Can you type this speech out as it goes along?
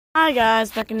Hi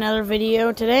guys, back in another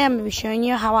video. Today I'm going to be showing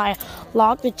you how I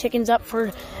lock the chickens up for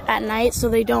at night so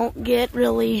they don't get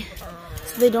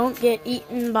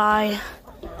eaten by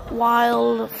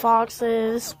wild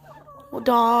foxes,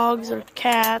 dogs, or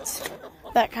cats,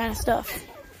 that kind of stuff.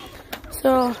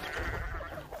 So,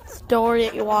 it's the door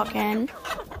that you walk in.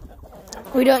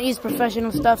 We don't use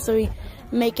professional stuff, so we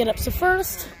make it up. So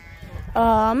first,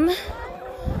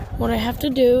 what I have to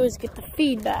do is get the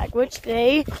feed bag, which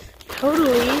they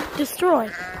totally destroy.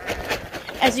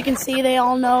 As you can see, they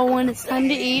all know when it's time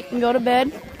to eat and go to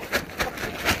bed.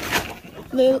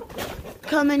 They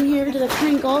come in here to the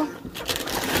crinkle.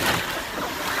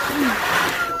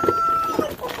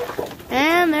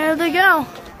 And there they go.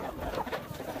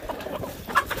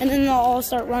 And then they'll all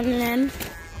start running in.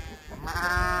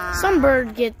 Some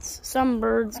birds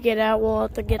get out, we'll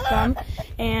have to get them.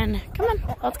 And come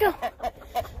on, let's go.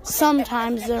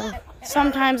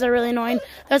 Sometimes they're really annoying.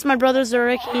 That's my brother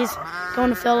Zurich. He's going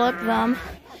to fill up them.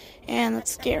 And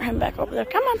let's scare him back over there.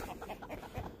 Come on.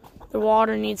 The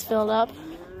water needs filled up.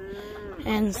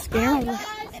 And scare him.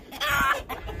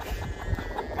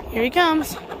 Here he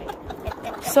comes.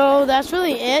 So that's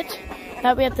really it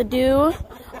that we have to do.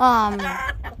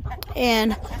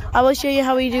 And I will show you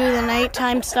how we do the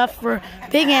nighttime stuff for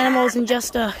big animals in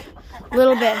just a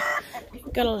little bit.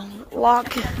 Gotta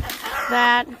lock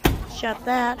that, shut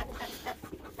that.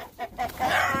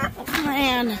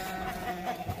 Man,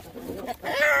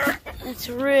 it's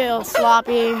real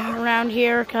sloppy around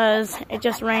here because it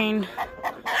just rained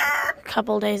a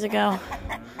couple days ago.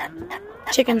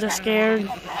 Chickens are scared.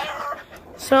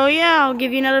 So yeah, I'll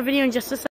give you another video in just a second.